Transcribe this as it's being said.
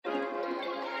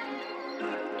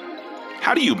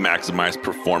How do you maximize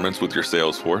performance with your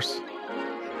sales force?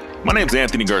 My name is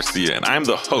Anthony Garcia, and I'm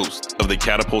the host of the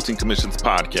Catapulting Commissions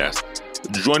podcast.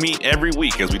 Join me every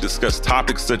week as we discuss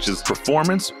topics such as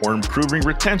performance or improving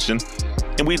retention,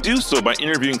 and we do so by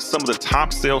interviewing some of the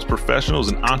top sales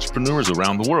professionals and entrepreneurs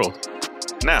around the world.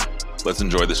 Now, let's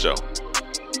enjoy the show.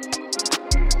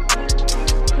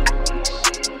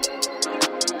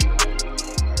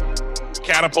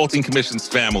 Catapulting Commissions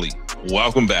family,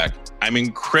 welcome back. I'm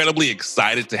incredibly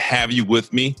excited to have you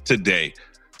with me today.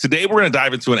 Today, we're going to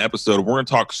dive into an episode. We're going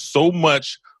to talk so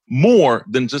much more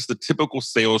than just the typical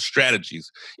sales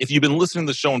strategies. If you've been listening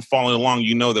to the show and following along,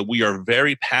 you know that we are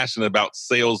very passionate about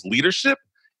sales leadership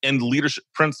and leadership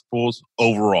principles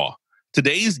overall.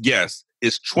 Today's guest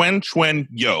is Xuan Xuan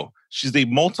Yeo. She's a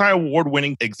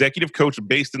multi-award-winning executive coach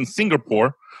based in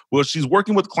Singapore, where she's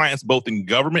working with clients both in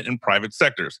government and private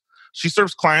sectors. She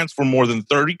serves clients from more than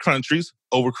 30 countries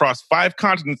across 5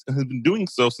 continents and has been doing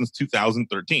so since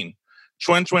 2013.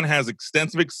 Xuan Xuan has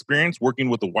extensive experience working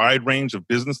with a wide range of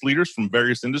business leaders from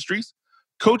various industries,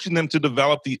 coaching them to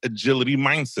develop the agility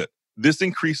mindset. This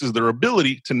increases their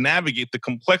ability to navigate the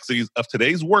complexities of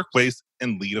today's workplace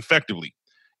and lead effectively.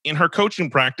 In her coaching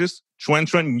practice, Xuan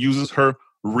Xuan uses her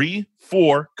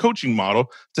RE4 coaching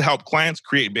model to help clients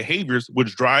create behaviors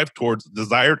which drive towards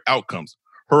desired outcomes.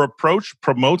 Her approach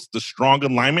promotes the strong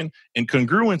alignment and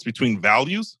congruence between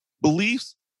values,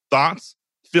 beliefs, thoughts,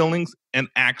 feelings, and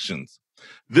actions.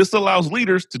 This allows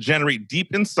leaders to generate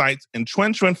deep insights, and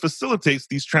Xuan Xuan facilitates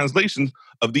these translations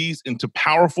of these into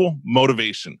powerful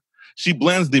motivation. She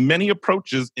blends the many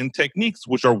approaches and techniques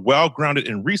which are well-grounded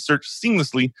in research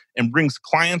seamlessly and brings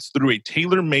clients through a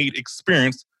tailor-made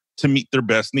experience to meet their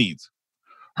best needs.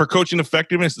 Her coaching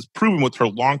effectiveness is proven with her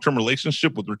long-term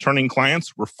relationship with returning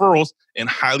clients, referrals, and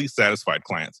highly satisfied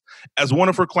clients. As one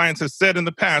of her clients has said in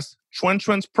the past, Xuan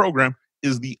Xuan's program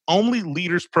is the only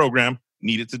leaders program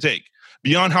needed to take.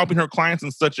 Beyond helping her clients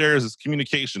in such areas as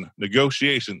communication,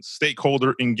 negotiation,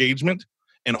 stakeholder engagement,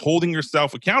 and holding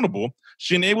yourself accountable,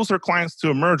 she enables her clients to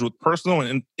emerge with personal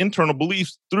and internal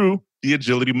beliefs through the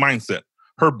agility mindset.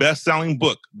 Her best-selling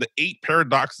book, The 8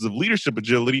 Paradoxes of Leadership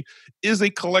Agility, is a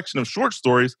collection of short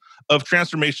stories of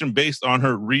transformation based on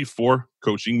her RE4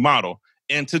 coaching model.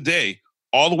 And today,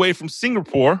 all the way from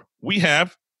Singapore, we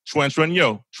have Xuan Xuan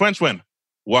Yeo. Xuan Xuan,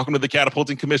 welcome to the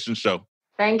Catapulting Commission Show.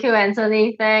 Thank you,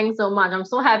 Anthony. Thanks so much. I'm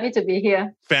so happy to be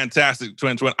here. Fantastic,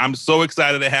 Xuan Xuan. I'm so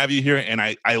excited to have you here, and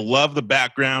I love the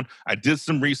background. I did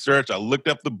some research. I looked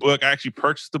up the book. I actually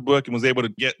purchased the book and was able to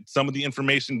get some of the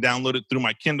information downloaded through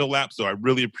my Kindle app, so I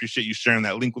really appreciate you sharing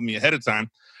that link with me ahead of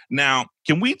time. Now,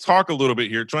 can we talk a little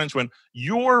bit here, Xuan Xuan?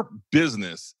 Your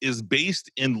business is based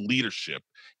in leadership,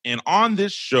 and on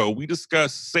this show, we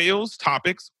discuss sales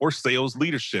topics or sales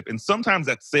leadership, and sometimes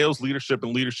that sales leadership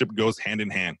and leadership goes hand in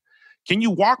hand. Can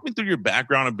you walk me through your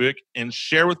background a bit and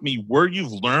share with me where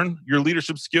you've learned your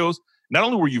leadership skills? Not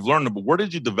only where you've learned them, but where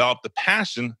did you develop the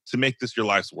passion to make this your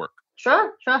life's work?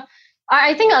 Sure.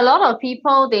 I think a lot of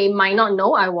people, they might not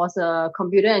know I was a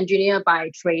computer engineer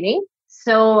by training.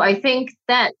 So I think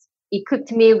that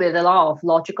equipped me with a lot of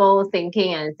logical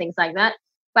thinking and things like that.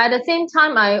 But at the same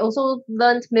time, I also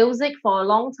learned music for a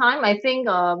long time. I think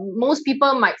most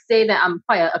people might say that I'm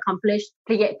quite an accomplished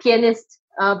pianist.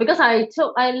 Because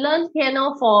I learned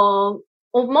piano for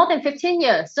more than 15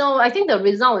 years. So I think the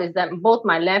result is that both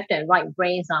my left and right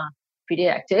brains are pretty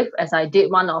active, as I did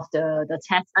one of the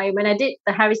tests. When I did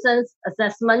the Harrison's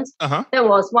assessment, that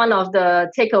was one of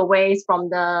the takeaways from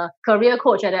the career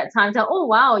coach at that time. So, oh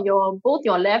wow, both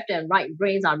your left and right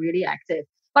brains are really active.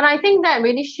 But I think that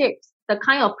really shapes the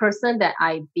kind of person that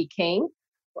I became.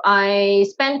 I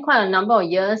spent quite a number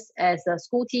of years as a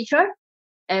school teacher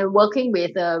and working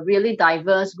with a really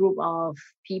diverse group of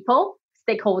people,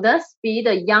 stakeholders, be it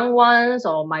the young ones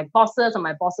or my bosses or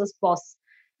my boss's boss.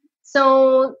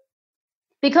 So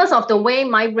because of the way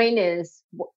my brain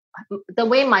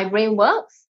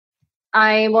works,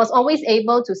 I was always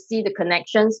able to see the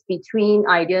connections between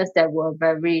ideas that were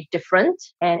very different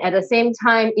and at the same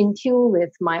time in tune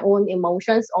with my own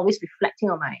emotions, always reflecting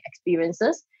on my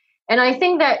experiences. And I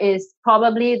think that is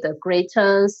probably the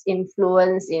greatest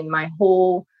influence in my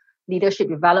whole leadership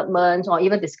development or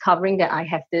even discovering that I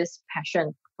have this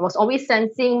passion. I was always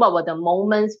sensing what were the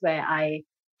moments where I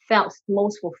felt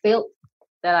most fulfilled,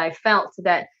 that I felt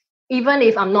that even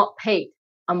if I'm not paid,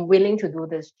 I'm willing to do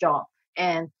this job.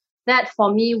 And that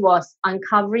for me was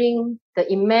uncovering the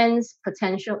immense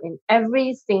potential in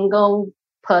every single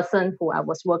person who I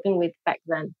was working with back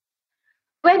then.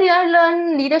 Where did I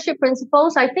learn leadership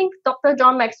principles? I think Dr.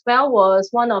 John Maxwell was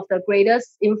one of the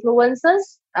greatest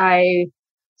influences. I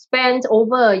spent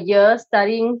over a year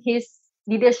studying his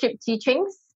leadership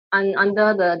teachings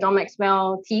under the John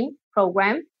Maxwell team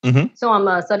program. Mm-hmm. So I'm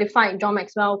a certified John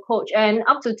Maxwell coach. And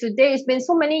up to today, it's been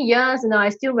so many years, I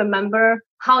still remember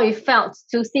how it felt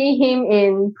to see him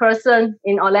in person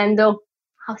in Orlando.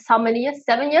 How many years?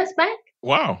 7 years back?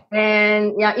 Wow.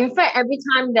 And yeah, in fact, every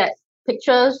time that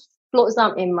pictures floats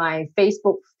up in my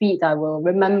Facebook feed, I will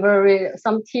remember it,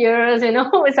 some tears,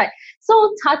 it's like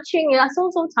so touching. Yeah,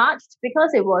 so touched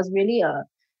because it was really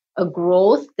a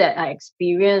growth that I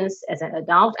experienced as an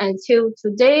adult until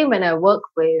today when I work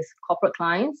with corporate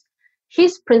clients.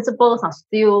 His principles are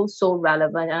still so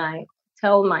relevant. And I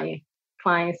tell my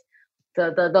clients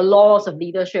the laws of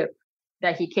leadership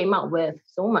that he came up with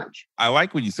so much. I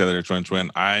like what you said there,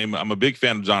 Chuan. I'm a big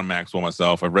fan of John Maxwell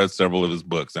myself. I've read several of his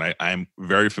books, and I'm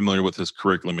very familiar with his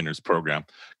curriculum and his program.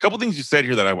 A couple things you said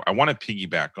here that I want to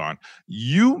piggyback on.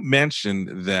 You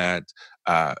mentioned that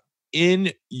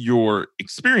in your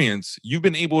experience, you've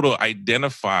been able to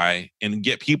identify and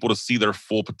get people to see their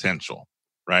full potential,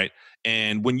 right?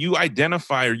 And when you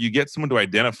identify or you get someone to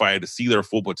identify to see their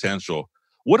full potential,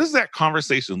 what does that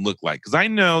conversation look like? Because I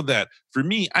know that for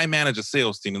me, I manage a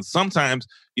sales team, and sometimes,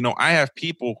 I have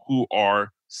people who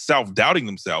are self-doubting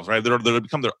themselves, right? They'll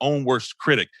become their own worst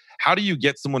critic. How do you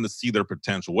get someone to see their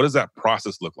potential? What does that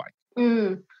process look like?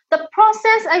 The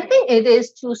process, I think it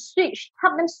is to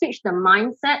help them switch the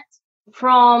mindset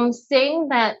from saying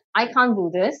that I can't do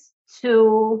this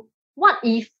to what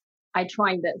if I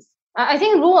try this? I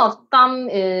think rule of thumb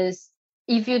is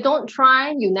if you don't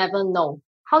try, you never know.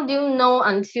 How do you know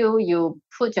until you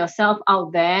put yourself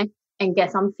out there and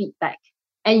get some feedback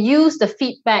and use the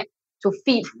feedback to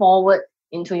feed forward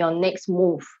into your next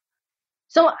move?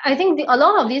 So I think a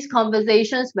lot of these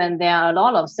conversations, when there are a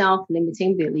lot of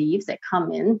self-limiting beliefs that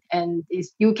come in, and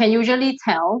you can usually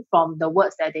tell from the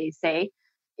words that they say,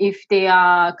 if they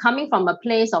are coming from a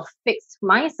place of fixed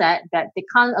mindset that they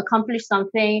can't accomplish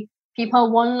something,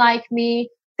 people won't like me,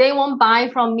 they won't buy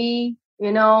from me,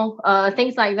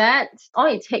 things like that. All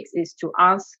it takes is to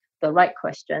ask the right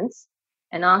questions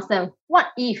and ask them, what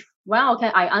if? Well,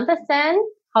 okay, I understand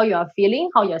how you are feeling,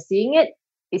 how you're seeing it.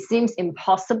 It seems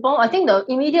impossible. I think the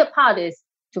immediate part is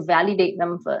to validate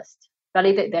them first,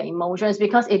 validate their emotions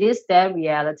because it is their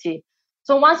reality.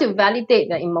 So once you validate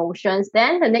the emotions,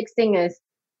 then the next thing is,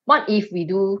 what if we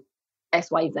do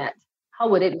X, Y, Z? How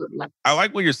would it look like? I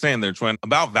like what you're saying there, Chuan,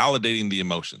 about validating the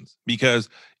emotions, because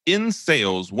in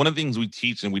sales, one of the things we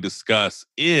teach and we discuss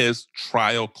is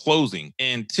trial closing.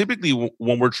 And typically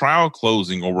when we're trial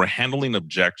closing or we're handling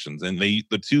objections, and the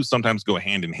two sometimes go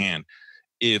hand in hand,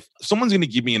 if someone's going to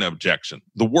give me an objection,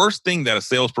 the worst thing that a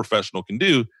sales professional can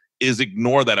do is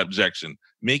ignore that objection,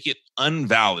 make it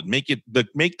unvalid, make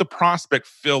the prospect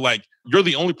feel like you're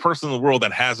the only person in the world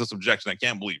that has this objection. I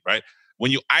can't believe, right? When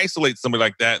you isolate somebody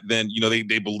like that, then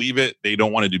they believe it, they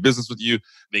don't want to do business with you,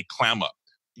 they clam up.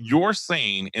 You're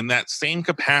saying in that same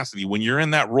capacity, when you're in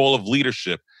that role of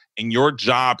leadership and your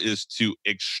job is to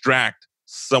extract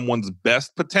someone's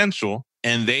best potential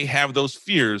and they have those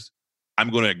fears, I'm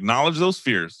going to acknowledge those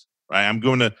fears, right? I'm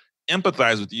going to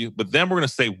empathize with you, but then we're going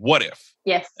to say, what if?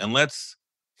 Yes. And let's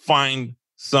find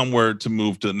somewhere to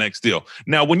move to the next deal.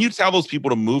 Now, when you tell those people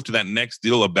to move to that next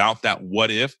deal about that what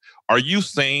if, are you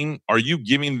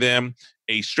giving them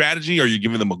a strategy? Are you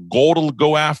giving them a goal to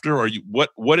go after? Or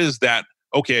what is that?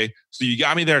 Okay, so you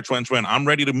got me there, Chuan. I'm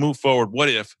ready to move forward. What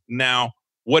if? Now,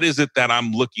 what is it that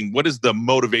what is the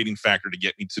motivating factor to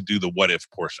get me to do the what if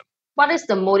portion? What is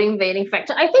the motivating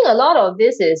factor? I think a lot of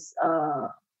this is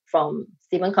from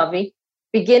Stephen Covey.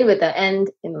 Begin with the end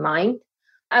in mind.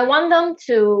 I want them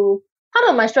part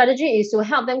of my strategy is to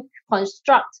help them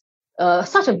construct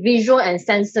such a visual and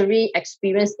sensory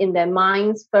experience in their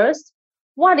minds first.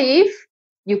 What if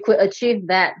you could achieve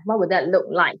that? What would that look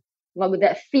like? What would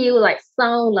that feel like,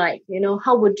 sound like?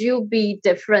 How would you be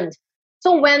different?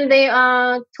 So when they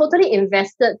are totally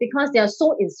invested because they are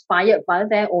so inspired by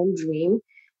their own dream,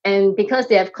 and because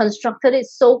they have constructed it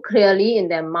so clearly in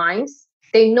their minds,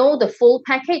 they know the full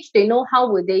package. They know how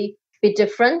would they be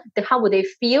different, how would they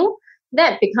feel.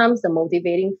 That becomes the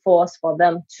motivating force for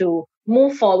them to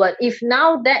move forward. If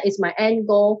now that is my end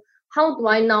goal, how do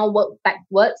I now work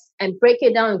backwards and break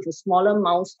it down into smaller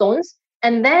milestones?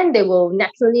 And then they will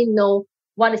naturally know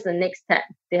what is the next step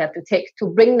they have to take to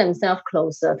bring themselves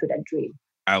closer to that dream.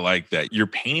 I like that. You're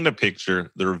painting a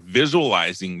picture. They're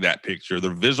visualizing that picture.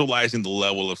 They're visualizing the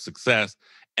level of success.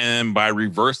 And by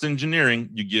reverse engineering,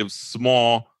 you give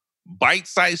small,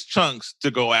 bite-sized chunks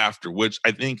to go after, which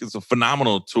I think is a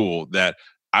phenomenal tool that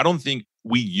I don't think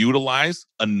we utilize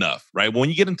enough, right? When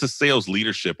you get into sales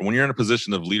leadership, and when you're in a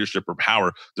position of leadership or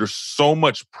power, there's so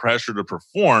much pressure to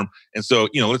perform. And so,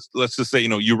 let's just say,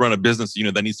 you run a business,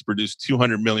 that needs to produce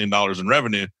 $200 million in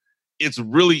revenue. It's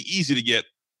really easy to get,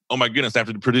 oh my goodness, I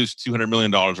have to produce $200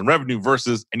 million in revenue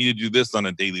versus I need to do this on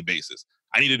a daily basis.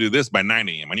 I need to do this by 9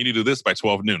 a.m. I need to do this by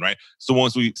 12 noon, right? So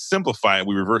once we simplify it,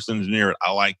 we reverse engineer it.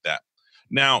 I like that.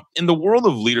 Now, in the world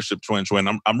of leadership, Chuan,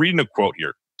 I'm reading a quote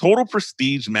here. Total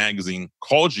Prestige magazine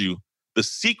called you the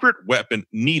secret weapon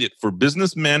needed for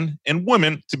businessmen and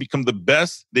women to become the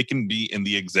best they can be in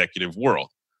the executive world.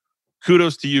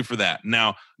 Kudos to you for that.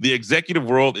 Now, the executive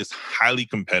world is highly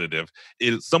competitive.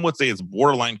 Some would say it's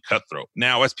borderline cutthroat.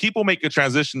 Now, as people make a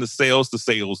transition to sales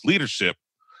leadership,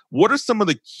 what are some of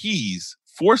the keys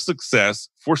for success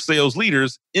for sales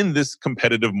leaders in this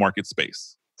competitive market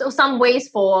space? So some ways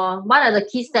for what are the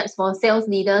key steps for sales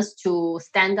leaders to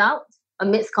stand out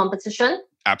amidst competition?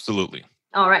 Absolutely.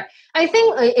 All right. I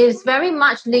think it's very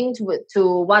much linked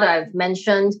to what I've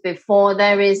mentioned before.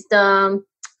 There is the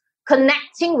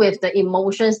connecting with the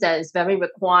emotions that is very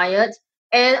required.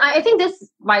 And I think this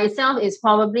by itself is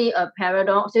probably a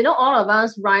paradox. All of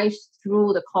us rise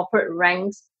through the corporate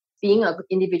ranks being an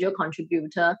individual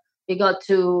contributor. We got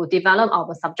to develop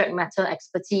our subject matter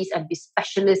expertise and be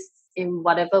specialists in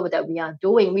whatever that we are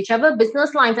doing, whichever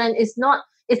business lines. And it's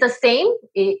the same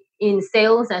in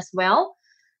sales as well.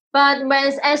 But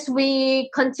as we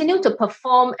continue to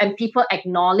perform and people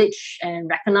acknowledge and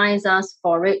recognize us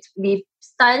for it, we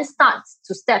start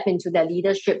to step into their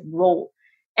leadership role.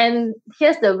 And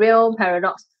here's the real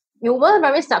paradox. You were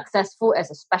very successful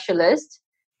as a specialist,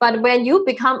 but when you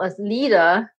become a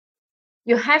leader,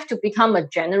 you have to become a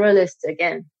generalist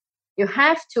again.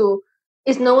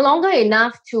 It's no longer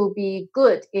enough to be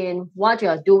good in what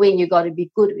you're doing. You got to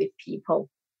be good with people.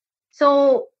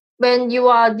 So when you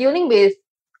are dealing with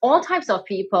all types of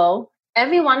people,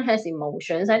 everyone has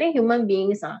emotions. I think human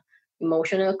beings are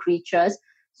emotional creatures.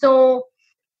 So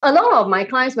a lot of my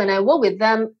clients, when I work with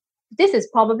them, this is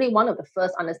probably one of the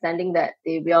first understanding that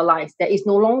they realize that it's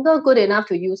no longer good enough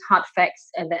to use hard facts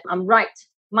and that I'm right.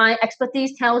 My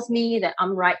expertise tells me that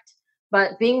I'm right,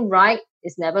 but being right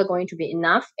is never going to be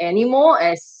enough anymore.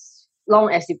 As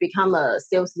long as you become a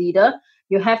sales leader,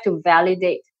 you have to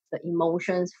validate the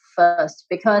emotions first,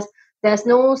 because there's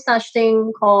no such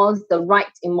thing called the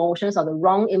right emotions or the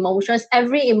wrong emotions.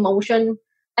 Every emotion,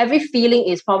 every feeling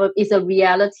is a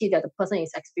reality that the person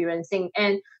is experiencing.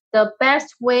 And the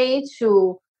best way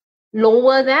to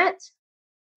lower that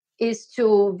is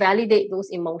to validate those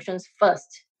emotions first.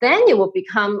 Then you will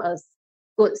become a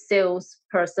good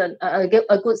salesperson, a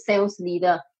good sales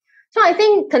leader. So I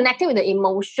think connecting with the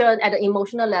emotion at the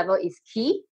emotional level is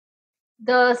key.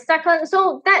 The second,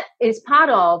 so that is part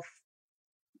of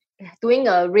doing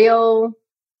a real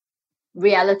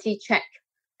reality check.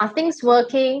 Are things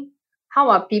working?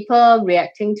 How are people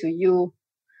reacting to you?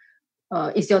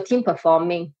 Is your team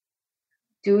performing?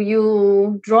 Do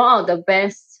you draw out the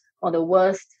best or the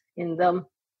worst in them?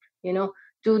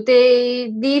 Do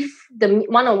they leave the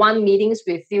one-on-one meetings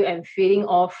with you and feeling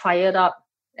all fired up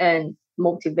and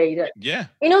motivated? Yeah.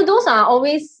 Those are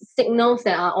always signals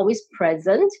that are always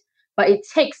present, but it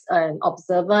takes an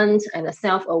observant and a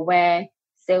self-aware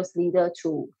sales leader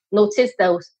to notice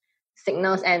those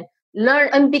signals and learn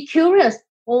and be curious.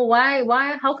 Oh,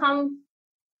 why, how come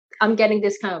I'm getting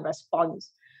this kind of response?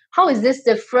 How is this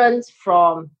different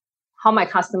from how my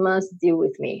customers deal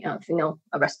with me,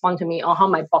 respond to me, or how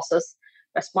my bosses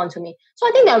respond to me? So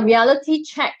I think that reality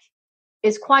check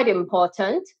is quite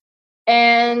important.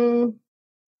 And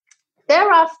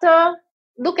thereafter,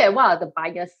 look at what are the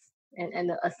bias and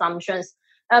the assumptions.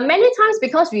 Many times,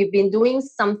 because we've been doing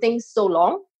something so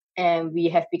long and we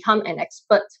have become an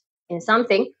expert in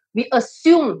something, we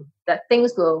assume that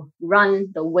things will run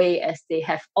the way as they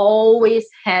have always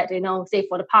had, say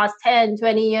for the past 10,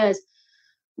 20 years.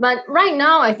 But right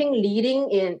now, I think leading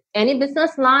in any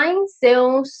business line,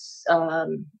 sales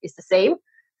is the same.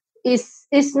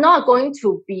 It's not going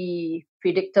to be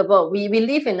predictable. We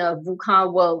live in a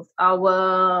VUCA world.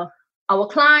 Our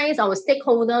clients, our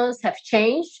stakeholders have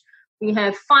changed. We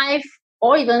have 5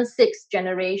 or even 6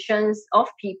 generations of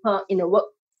people in the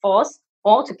workforce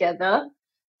all together.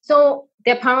 So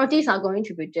their priorities are going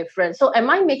to be different. So am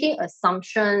I making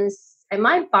assumptions? Am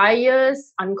I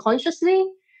biased unconsciously?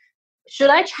 Should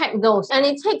I check those? And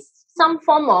it takes some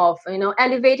form of,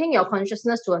 elevating your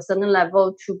consciousness to a certain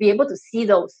level to be able to see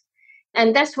those.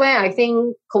 And that's where I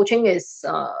think coaching is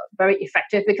very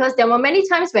effective, because there were many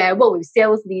times where I work with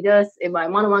sales leaders in my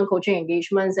one-on-one coaching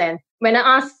engagements, and when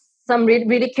I asked some really,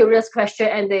 really curious question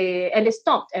and they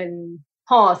stopped and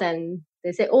paused and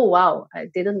They say, oh, wow, I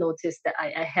didn't notice that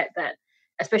I had that.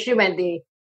 Especially when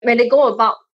they go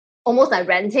about almost like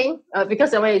renting,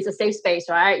 because it's a safe space,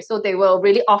 right? So they will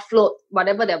really offload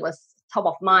whatever that was top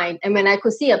of mind. And when I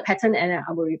could see a pattern, and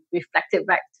I will reflect it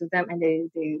back to them, and they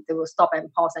will stop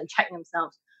and pause and check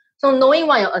themselves. So knowing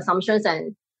what your assumptions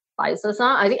and biases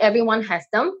are, I think everyone has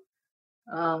them.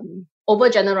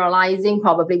 Overgeneralizing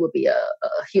probably would be a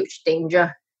huge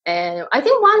danger. And I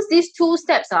think once these 2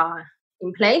 steps are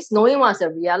in place, knowing what's the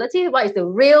reality, what is the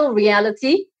real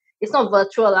reality, it's not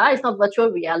virtual, it's not virtual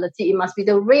reality. It must be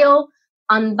the real,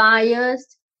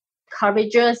 unbiased,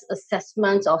 courageous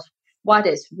assessment of what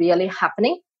is really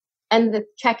happening, and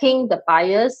checking the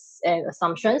bias and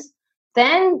assumptions.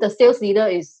 Then the sales leader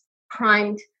is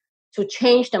primed to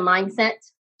change the mindset,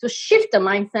 to shift the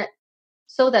mindset,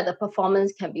 so that the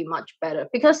performance can be much better.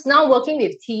 Because now working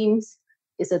with teams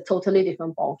is a totally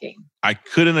different ballgame. I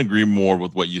couldn't agree more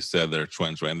with what you said there,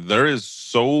 Chuan Chuan. There is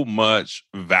so much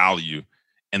value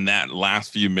in that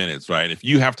last few minutes, right? If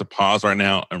you have to pause right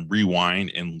now and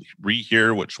rewind and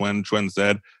rehear what Chuan Chuan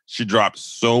said, she dropped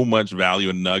so much value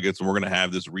and nuggets. And we're going to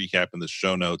have this recap in the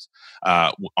show notes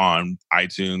on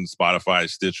iTunes, Spotify,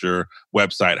 Stitcher,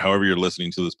 website, however you're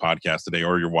listening to this podcast today,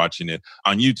 or you're watching it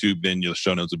on YouTube, then your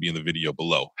show notes will be in the video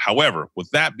below. However, with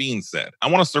that being said, I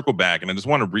want to circle back and I just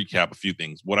want to recap a few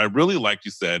things. What I really liked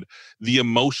you said, the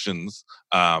emotions,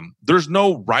 there's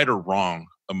no right or wrong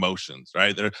emotions,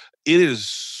 right? It is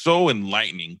so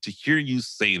enlightening to hear you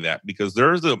say that, because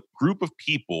there's a group of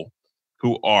people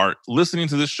who are listening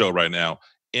to this show right now,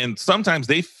 and sometimes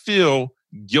they feel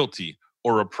guilty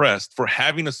or oppressed for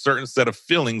having a certain set of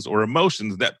feelings or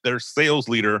emotions that their sales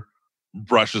leader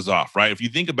brushes off, right? If you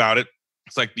think about it,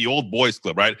 it's like the old boys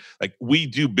club, right? Like, we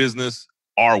do business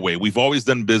our way. We've always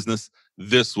done business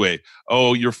this way.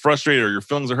 Oh, you're frustrated or your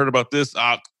feelings are hurt about this.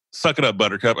 Suck it up,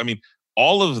 buttercup. I mean,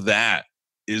 all of that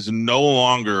is no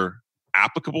longer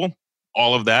applicable.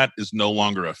 All of that is no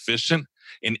longer efficient.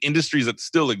 And industries that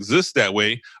still exist that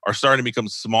way are starting to become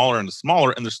smaller and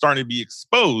smaller, and they're starting to be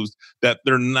exposed that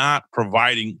they're not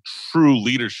providing true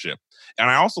leadership. And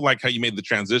I also like how you made the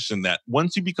transition that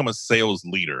once you become a sales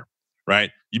leader,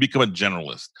 right, you become a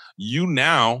generalist. You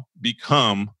now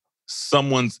become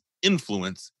someone's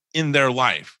influence in their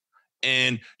life.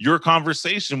 And your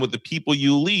conversation with the people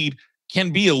you lead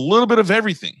can be a little bit of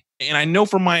everything. And I know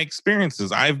from my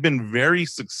experiences, I've been very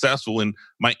successful in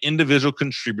my individual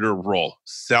contributor role,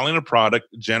 selling a product,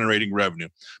 generating revenue.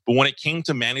 But when it came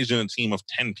to managing a team of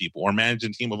 10 people, or managing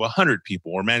a team of 100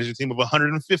 people, or managing a team of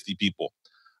 150 people,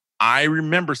 I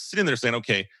remember sitting there saying,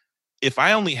 okay, if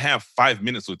I only have 5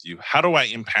 minutes with you, how do I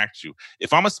impact you?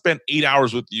 If I'm going to spend 8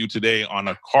 hours with you today on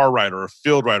a car ride or a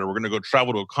field ride, or we're going to go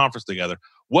travel to a conference together,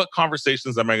 what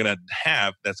conversations am I going to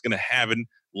have that's going to have a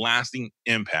lasting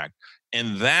impact?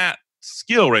 And that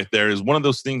skill right there is one of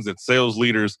those things that sales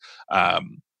leaders,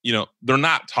 they're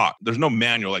not taught. There's no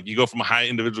manual. Like, you go from a high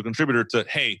individual contributor to,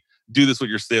 hey, do this with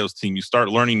your sales team. You start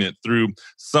learning it through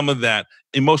some of that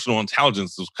emotional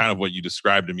intelligence is kind of what you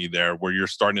described to me there, where you're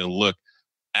starting to look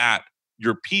at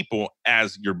your people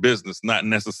as your business, not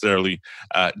necessarily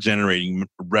generating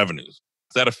revenues.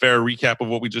 Is that a fair recap of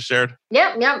what we just shared?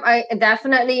 Yeah, I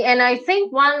definitely. And I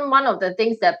think one of the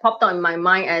things that popped up in my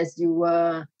mind as you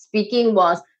were speaking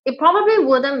was, it probably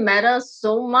wouldn't matter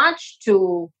so much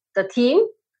to the team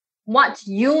what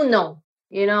you know.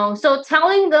 So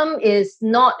telling them is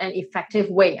not an effective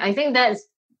way. I think that's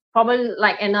probably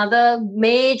like another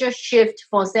major shift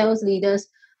for sales leaders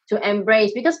to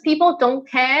embrace, because people don't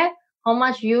care how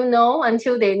much you know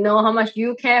until they know how much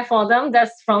you care for them.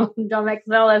 That's from John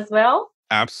Maxwell as well.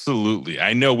 Absolutely.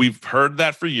 I know we've heard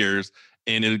that for years,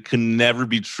 and it can never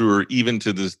be truer, even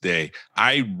to this day.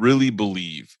 I really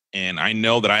believe, and I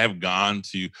know that I have gone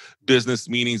to business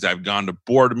meetings, I've gone to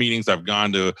board meetings, I've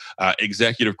gone to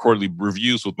executive quarterly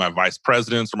reviews with my vice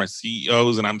presidents or my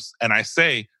CEOs, and I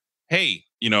say, hey,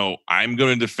 I'm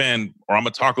going to defend, or I'm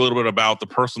going to talk a little bit about the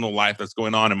personal life that's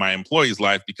going on in my employee's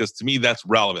life, because to me, that's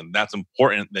relevant. That's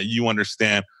important that you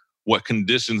understand what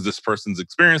conditions this person's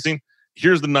experiencing.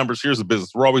 Here's the numbers, here's the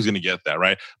business. We're always going to get that,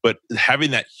 right? But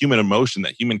having that human emotion,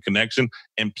 that human connection,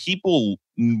 and people,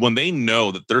 when they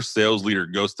know that their sales leader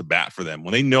goes to bat for them,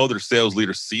 when they know their sales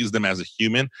leader sees them as a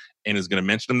human and is going to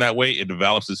mention them that way, it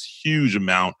develops this huge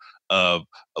amount of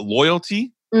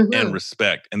loyalty and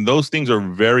respect. And those things are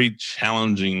very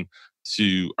challenging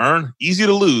to earn, easy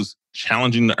to lose,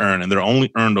 challenging to earn, and they're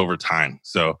only earned over time.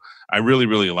 So I really,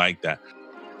 really like that.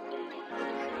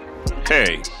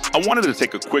 Hey, I wanted to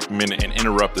take a quick minute and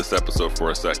interrupt this episode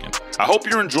for a second. I hope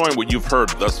you're enjoying what you've heard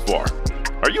thus far.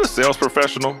 Are you a sales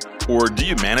professional, or do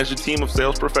you manage a team of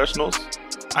sales professionals?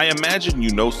 I imagine you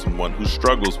know someone who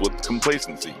struggles with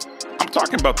complacency. I'm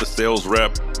talking about the sales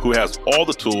rep who has all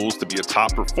the tools to be a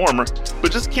top performer,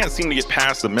 but just can't seem to get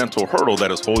past the mental hurdle that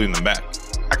is holding them back.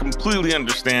 I completely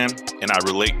understand, and I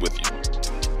relate with you.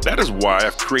 That is why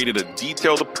I've created a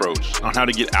detailed approach on how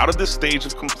to get out of this stage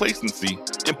of complacency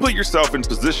and put yourself in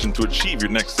position to achieve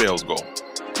your next sales goal.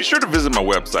 Be sure to visit my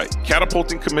website,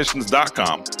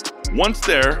 catapultingcommissions.com. Once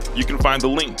there, you can find the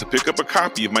link to pick up a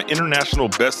copy of my international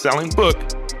best-selling book,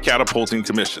 Catapulting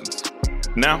Commissions.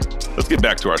 Now, let's get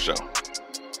back to our show.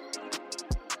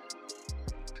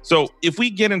 So if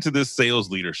we get into this sales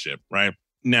leadership, right?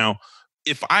 Now,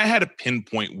 if I had to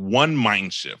pinpoint one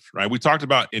mind shift, right? We talked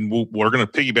about, and we're going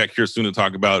to piggyback here soon to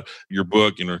talk about your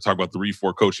book and we're talk about the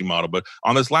RE4 coaching model. But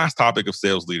on this last topic of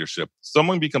sales leadership,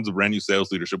 someone becomes a brand new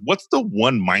sales leadership. What's the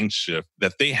one mind shift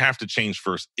that they have to change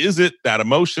first? Is it that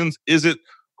emotions? Is it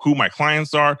who my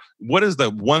clients are? What is the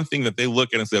one thing that they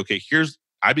look at and say, okay,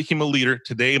 I became a leader.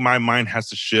 Today, my mind has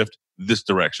to shift this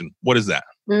direction. What is that?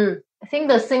 I think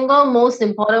the single most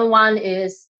important one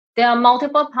is there are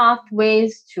multiple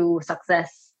pathways to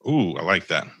success. Ooh, I like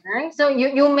that. Right? So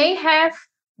you may have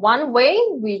one way,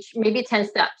 which maybe 10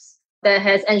 steps, that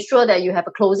has ensured that you have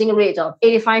a closing rate of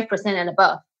 85% and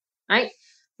above, right?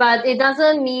 But it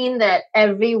doesn't mean that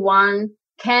everyone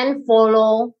can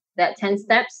follow that 10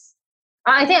 steps.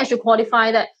 I think I should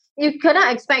qualify that. You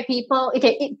cannot expect people,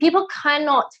 people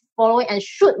cannot follow and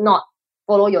should not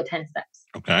follow your 10 steps.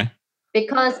 Okay.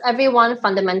 Because everyone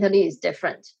fundamentally is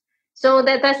different. So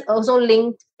that's also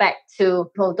linked back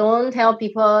to, don't tell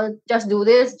people just do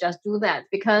this, just do that,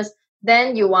 because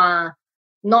then you are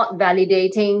not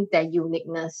validating their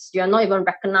uniqueness. You're not even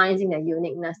recognizing their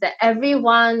uniqueness, that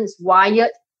everyone is wired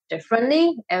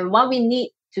differently. And what we need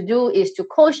to do is to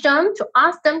coach them, to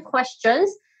ask them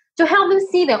questions, to help them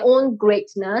see their own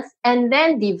greatness, and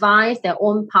then devise their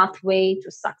own pathway to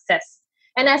success.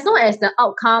 And as long as the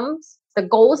outcomes, the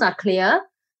goals are clear,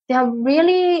 there are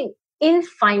really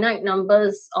infinite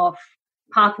numbers of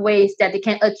pathways that they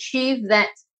can achieve that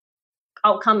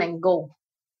outcome and goal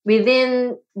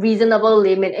within reasonable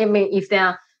limit. I mean, if there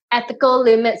are ethical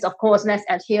limits, of course, let's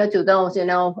adhere to those.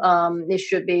 It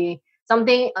should be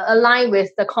something aligned with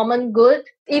the common good.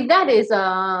 If that is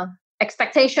a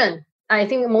expectation, I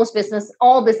think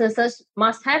all businesses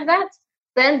must have that.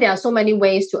 Then there are so many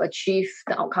ways to achieve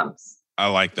the outcomes. I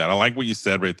like that. I like what you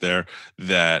said right there,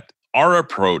 that our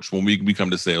approach when we come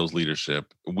to sales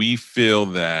leadership, we feel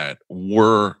that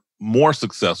we're more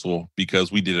successful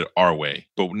because we did it our way.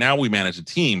 But now we manage a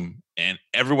team and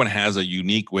everyone has a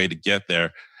unique way to get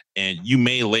there. And you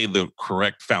may lay the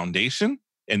correct foundation,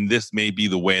 and this may be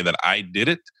the way that I did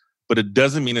it, but it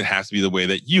doesn't mean it has to be the way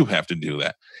that you have to do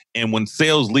that. And when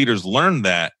sales leaders learn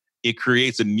that, it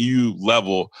creates a new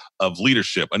level of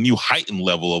leadership, a new heightened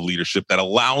level of leadership that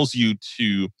allows you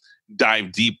to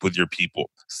dive deep with your people.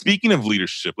 Speaking of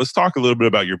leadership, let's talk a little bit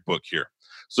about your book here.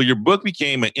 So your book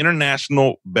became an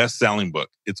international best-selling book.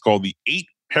 It's called The 8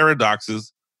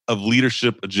 Paradoxes of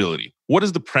Leadership Agility. What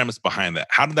is the premise behind that?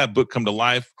 How did that book come to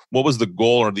life? What was the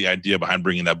goal or the idea behind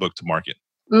bringing that book to market?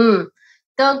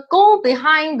 The goal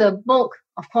behind the book,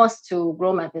 of course, to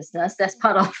grow my business. That's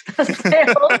part of the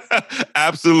sales.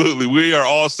 Absolutely. We are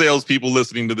all salespeople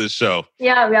listening to this show.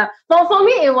 Yeah. Well, for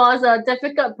me, it was a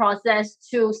difficult process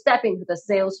to step into the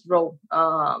sales role.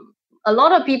 A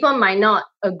lot of people might not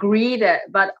agree that,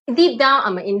 but deep down,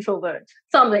 I'm an introvert.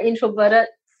 So I'm an introverted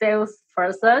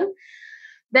salesperson.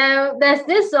 There's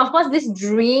this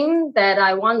dream that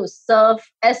I want to serve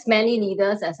as many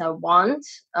leaders as I want.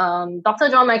 Dr.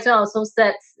 John Maxwell also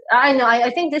said,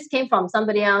 I think this came from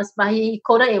somebody else, but he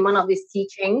quoted in one of his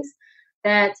teachings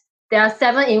that there are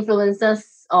 7 influences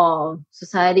of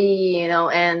society,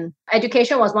 and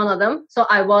education was one of them. So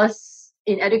I was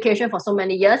in education for so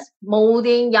many years,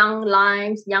 molding young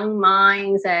lives, young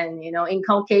minds, and,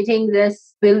 inculcating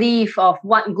this belief of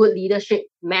what good leadership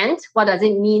meant. What does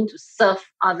it mean to serve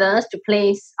others, to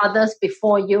place others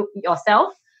before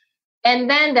yourself? And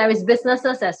then there is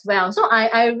businesses as well. So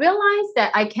I realized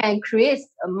that I can create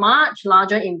a much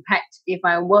larger impact if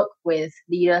I work with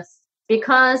leaders,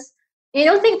 because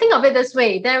think of it this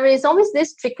way. There is always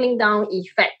this trickling down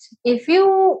effect. If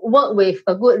you work with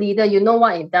a good leader, you know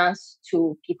what it does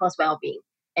to people's well-being.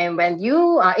 And when you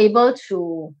are able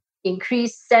to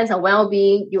increase sense of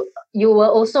well-being, you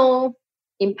will also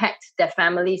impact their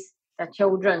families, their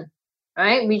children,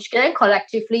 right? Which then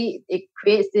collectively, it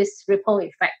creates this ripple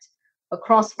effect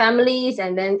across families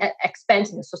and then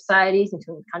expands into societies,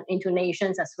 into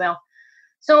nations as well.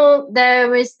 So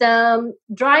there is the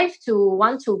drive to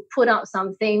want to put out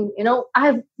something.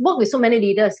 I've worked with so many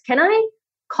leaders. Can I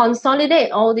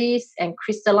consolidate all these and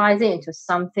crystallize it into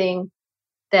something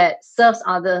that serves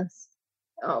others.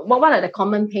 What are the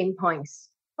common pain points?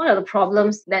 What are the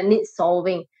problems that need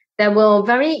solving that will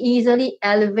very easily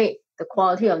elevate the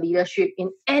quality of leadership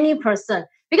in any person?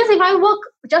 Because if I work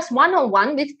just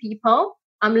one-on-one with people,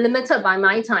 I'm limited by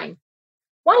my time.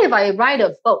 What if I write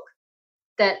a book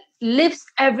that lifts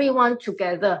everyone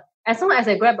together? As long as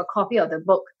I grab a copy of the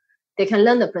book, they can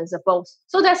learn the principles.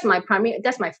 So that's my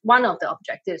one of the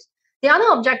objectives. The other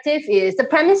objective is the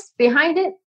premise behind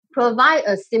it, provide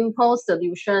a simple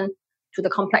solution to the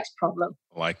complex problem.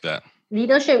 I like that.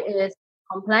 Leadership is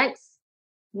complex.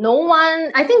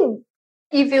 I think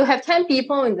if you have 10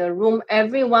 people in the room,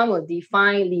 everyone will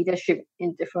define leadership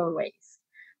in different ways.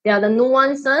 There are the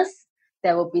nuances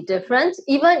that will be different.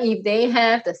 Even if they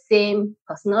have the same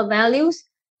personal values,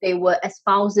 they will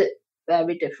espouse it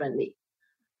very differently.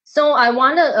 So I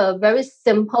wanted a very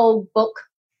simple book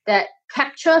that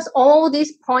captures all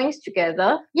these points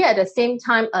together, yet at the same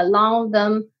time allow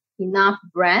them enough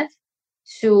breadth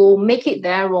to make it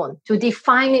their own, to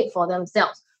define it for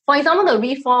themselves. For example, the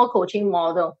RE4 coaching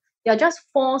model, there are just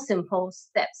 4 simple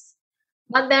steps.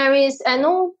 But there is at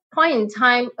no point in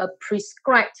time a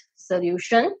prescribed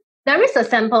solution. There is a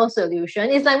sample solution.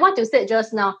 It's like what you said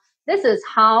just now. This is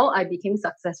how I became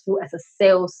successful as a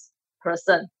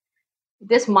salesperson.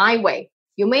 This is my way.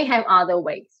 You may have other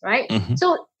ways, right? Mm-hmm.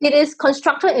 So it is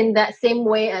constructed in that same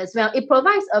way as well. It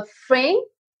provides a frame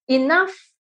enough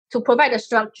to provide a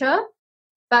structure,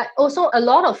 but also a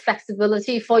lot of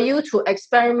flexibility for you to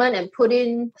experiment and put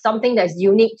in something that's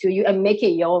unique to you and make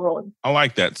it your own. I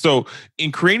like that. So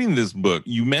in creating this book,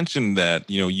 you mentioned that,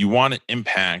 you want to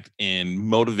impact and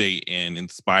motivate and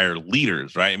inspire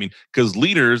leaders, right? I mean, because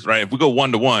leaders, right, if we go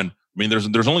one-to-one, I mean,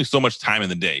 there's only so much time in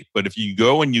the day. But if you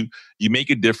go and you make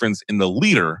a difference in the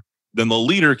leader, then the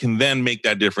leader can then make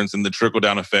that difference in the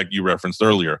trickle-down effect you referenced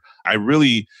earlier. I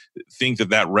really think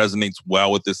that resonates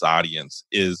well with this audience.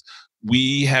 Is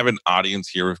we have an audience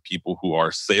here of people who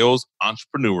are sales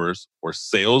entrepreneurs or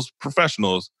sales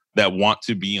professionals that want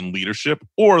to be in leadership,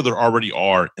 or they already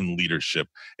are in leadership.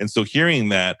 And so hearing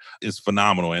that is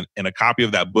phenomenal. And a copy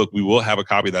of that book, we will have a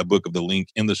copy of that book of the link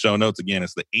in the show notes. Again,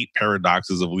 it's the 8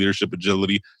 Paradoxes of Leadership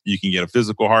Agility. You can get a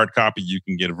physical hard copy. You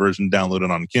can get a version downloaded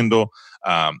on Kindle.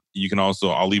 You can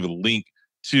also, I'll leave a link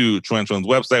to Chuan Chuan's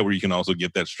website where you can also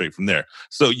get that straight from there.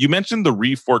 So you mentioned the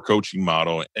RE4 coaching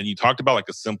model and you talked about like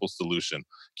a simple solution.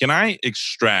 Can I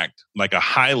extract like a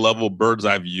high level bird's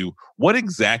eye view? What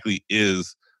exactly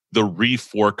is the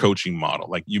RE4 coaching model?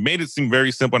 Like you made it seem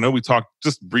very simple. I know we talked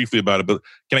just briefly about it, but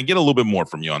can I get a little bit more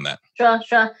from you on that? Sure.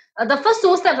 The first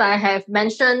 2 steps I have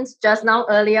mentioned just now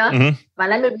earlier, but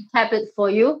let me recap it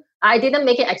for you. I didn't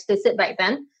make it explicit back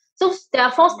then. So there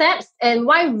are 4 steps, and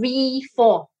why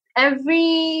RE4?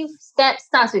 Every step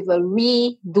starts with a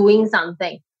redoing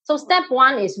something. So step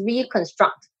 1 is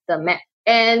reconstruct the map.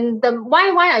 And the why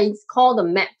I call the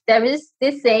map, there is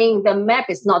this saying, the map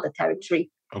is not the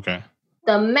territory. Okay.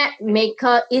 The map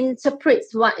maker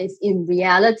interprets what is in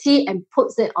reality and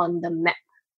puts it on the map,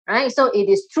 right? So it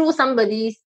is through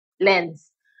somebody's lens.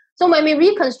 So when we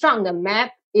reconstruct the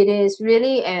map, it is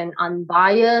really an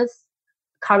unbiased,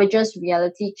 courageous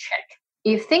reality check.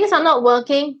 If things are not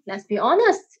working, let's be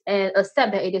honest and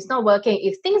accept that it is not working.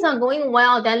 If things are going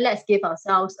well, then let's give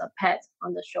ourselves a pat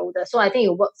on the shoulder. So I think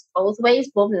it works both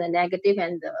ways, both in the negative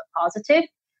and the positive.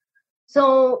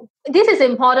 So this is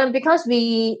important because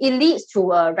it leads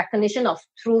to a recognition of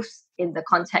truths in the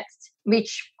context,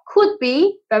 which could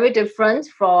be very different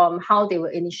from how they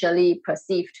were initially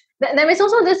perceived. There is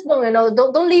also this book,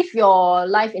 don't leave your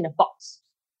life in a box.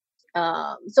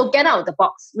 So get out of the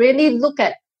box. Really look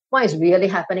at what is really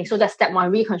happening. So that's step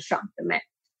 1, reconstruct the map.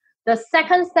 The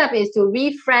second step is to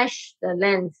refresh the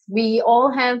lens. We all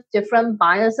have different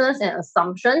biases and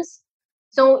assumptions.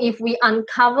 So if we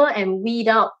uncover and weed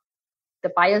out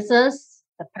the biases,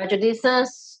 the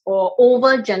prejudices, or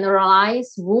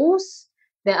overgeneralized rules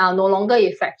that are no longer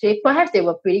effective, perhaps they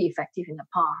were pretty effective in the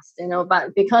past,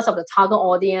 but because of the target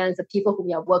audience, the people who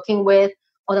we are working with,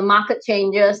 or the market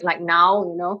changes like now,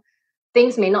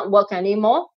 things may not work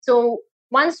anymore. So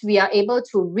once we are able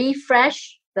to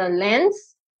refresh the lens,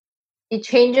 it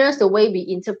changes the way we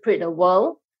interpret the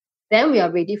world. Then we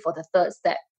are ready for the third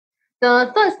step.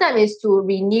 The third step is to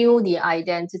renew the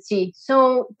identity.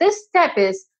 So this step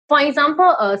is, for example,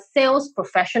 a sales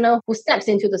professional who steps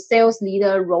into the sales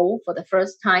leader role for the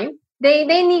first time. They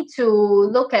need to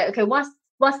look at, okay, what's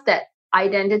that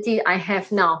identity I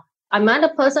have now? Am I the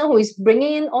person who is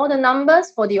bringing in all the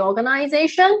numbers for the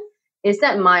organization? Is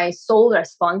that my sole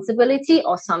responsibility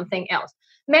or something else?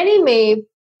 Many may,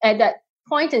 at that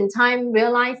point in time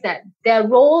realized that their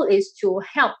role is to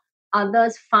help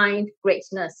others find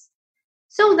greatness.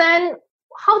 So then,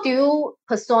 how do you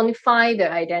personify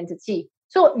their identity?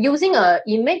 So using an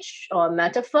image or a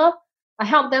metaphor, I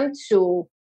help them to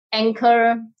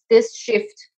anchor this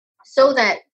shift so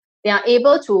that they are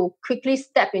able to quickly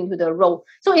step into the role.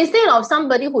 So instead of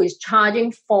somebody who is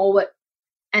charging forward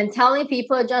and telling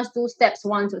people just do steps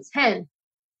 1 to 10,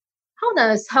 how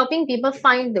does helping people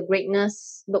find the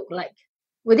greatness look like?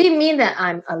 Would it mean that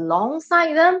I'm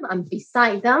alongside them? I'm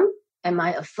beside them? Am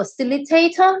I a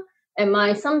facilitator? Am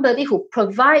I somebody who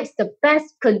provides the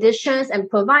best conditions and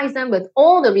provides them with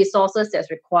all the resources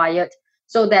that's required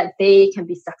so that they can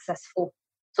be successful?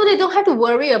 So they don't have to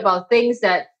worry about things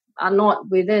that are not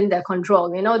within their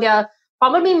control. You know, there are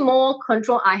probably more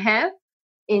control I have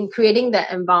in creating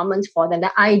the environment for them,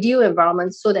 the ideal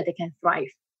environment so that they can thrive.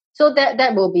 So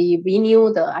that will be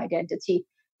renew the identity.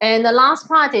 And the last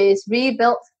part is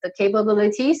rebuild the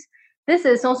capabilities. This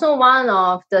is also one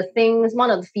of the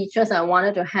features I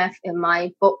wanted to have in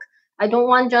my book. I don't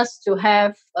want just to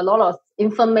have a lot of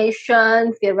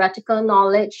information, theoretical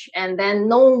knowledge, and then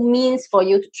no means for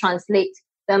you to translate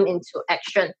them into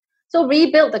action. So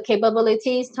rebuild the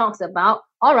capabilities talks about,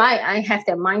 all right, I have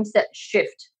the mindset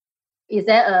shift. Is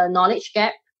there a knowledge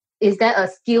gap? Is there a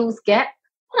skills gap?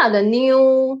 What are the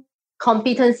new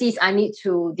competencies I need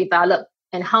to develop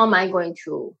and how am I going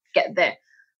to get there?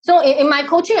 So in my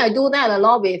coaching, I do that a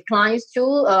lot with clients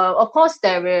too. Of course,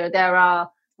 there are,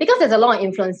 because there's a lot of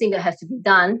influencing that has to be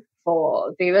done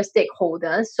for various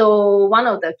stakeholders. So one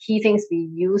of the key things we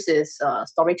use is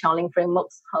storytelling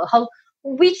frameworks.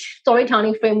 Which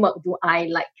storytelling framework do I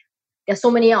like? There's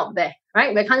so many out there,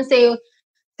 right? We can't say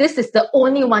this is the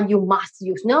only one you must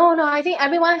use. No, I think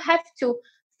everyone has to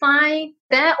find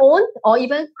their own or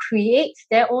even create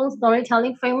their own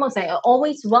storytelling frameworks that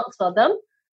always works for them,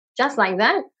 just like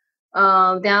that.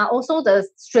 There are also the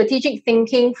strategic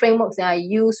thinking frameworks that I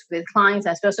use with clients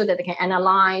as well so that they can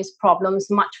analyze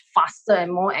problems much faster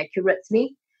and more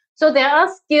accurately. So there are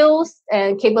skills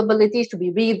and capabilities to be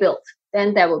rebuilt.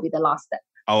 Then that will be the last step.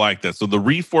 I like that. So the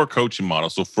RE4 coaching model.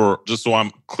 So just so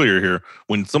I'm clear here,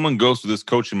 when someone goes through this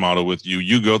coaching model with you,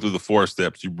 you go through the 4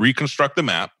 steps. You reconstruct the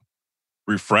map,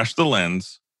 refresh the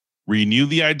lens, renew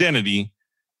the identity,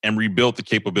 and rebuild the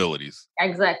capabilities.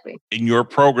 Exactly. In your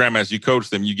program, as you coach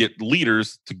them, you get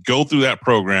leaders to go through that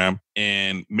program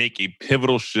and make a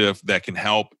pivotal shift that can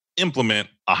help implement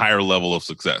a higher level of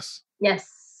success. Yes.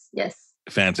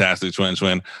 Fantastic,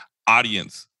 Chuan.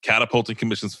 Audience, Catapulting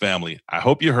Commissions family, I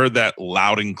hope you heard that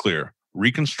loud and clear.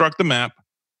 Reconstruct the map,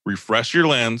 refresh your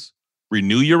lens,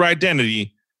 renew your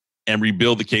identity, and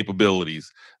rebuild the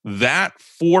capabilities. That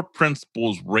 4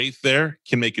 principles right there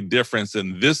can make a difference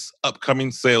in this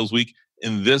upcoming sales week,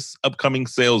 in this upcoming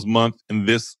sales month, in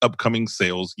this upcoming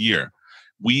sales year.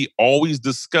 We always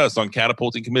discuss on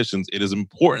Catapulting Commissions, it is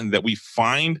important that we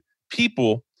find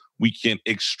people we can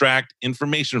extract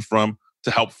information from to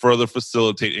help further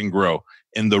facilitate and grow.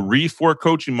 And the RE4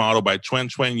 coaching model by Chuan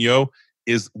Yeoh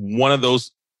is one of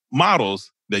those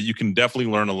models that you can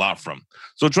definitely learn a lot from.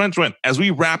 So Chuan, as we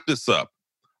wrap this up,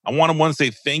 I want to say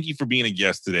thank you for being a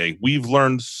guest today. We've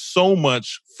learned so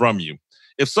much from you.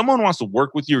 If someone wants to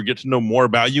work with you or get to know more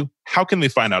about you, how can they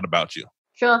find out about you?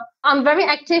 Sure. I'm very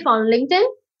active on LinkedIn.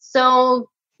 So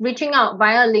reaching out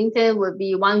via LinkedIn would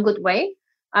be one good way.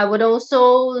 I would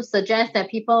also suggest that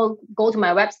people go to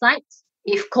my website.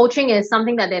 If coaching is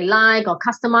something that they like or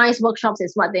customized workshops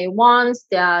is what they want,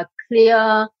 there are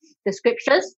clear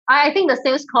descriptions. I think the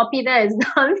sales copy there is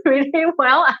done really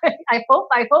well. I hope.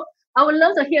 I would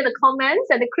love to hear the comments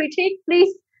and the critique.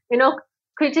 Please,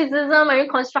 criticism and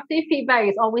constructive feedback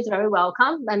is always very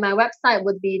welcome. And my website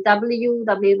would be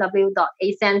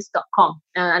www.asense.com.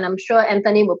 And I'm sure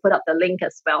Anthony will put up the link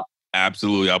as well.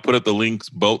 Absolutely. I'll put up the links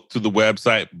both to the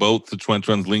website, both to Chuan's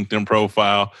LinkedIn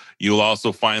profile. You'll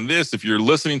also find this if you're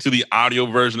listening to the audio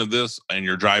version of this and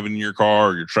you're driving in your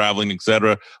car or you're traveling,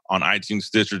 etc. on iTunes,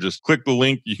 Stitcher. Just click the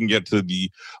link. You can get to the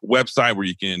website where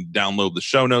you can download the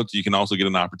show notes. You can also get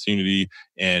an opportunity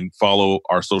and follow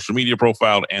our social media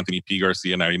profile, Anthony P.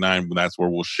 Garcia 99. That's where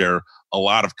we'll share a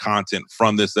lot of content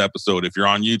from this episode. If you're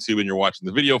on YouTube and you're watching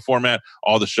the video format,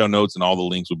 all the show notes and all the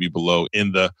links will be below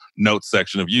in the notes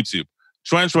section of YouTube.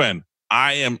 Chuan,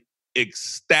 I am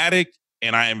ecstatic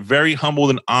and I am very humbled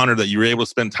and honored that you were able to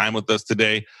spend time with us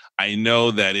today. I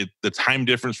know that the time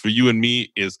difference for you and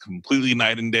me is completely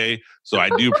night and day. So I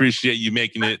do appreciate you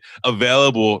making it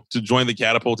available to join the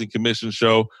Catapulting Commission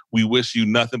show. We wish you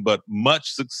nothing but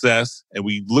much success. And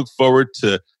we look forward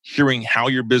to hearing how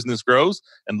your business grows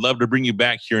and love to bring you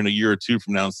back here in a year or two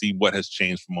from now and see what has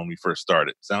changed from when we first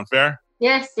started. Sound fair?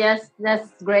 Yes,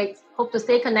 that's great. Hope to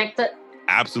stay connected.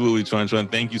 Absolutely, Chuan Chuan.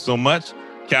 Thank you so much.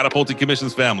 Catapulting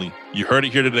Commissions family, you heard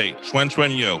it here today. Chuan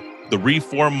Chuan Yo, The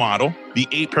Reform Model, The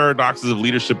 8 Paradoxes of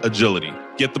Leadership Agility.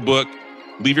 Get the book,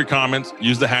 leave your comments,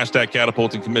 use the hashtag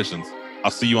Catapulting Commissions. I'll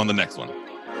see you on the next one.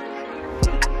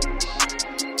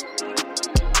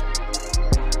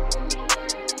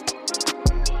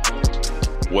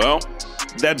 Well,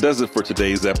 that does it for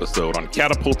today's episode on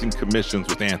Catapulting Commissions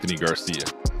with Anthony Garcia.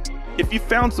 If you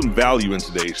found some value in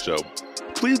today's show,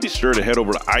 please be sure to head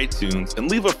over to iTunes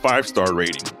and leave a 5-star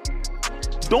rating.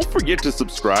 Don't forget to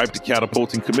subscribe to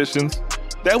Catapulting Commissions.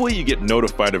 That way you get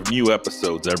notified of new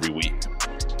episodes every week.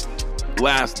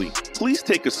 Lastly, please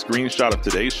take a screenshot of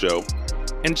today's show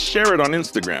and share it on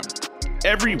Instagram.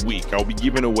 Every week, I'll be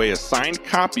giving away a signed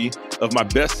copy of my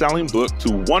best-selling book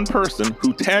to one person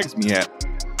who tags me at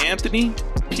Anthony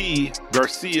P.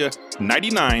 Garcia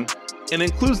 99 and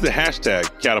includes the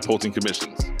hashtag Catapulting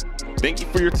Commissions. Thank you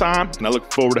for your time, and I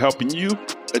look forward to helping you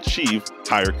achieve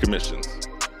higher commissions.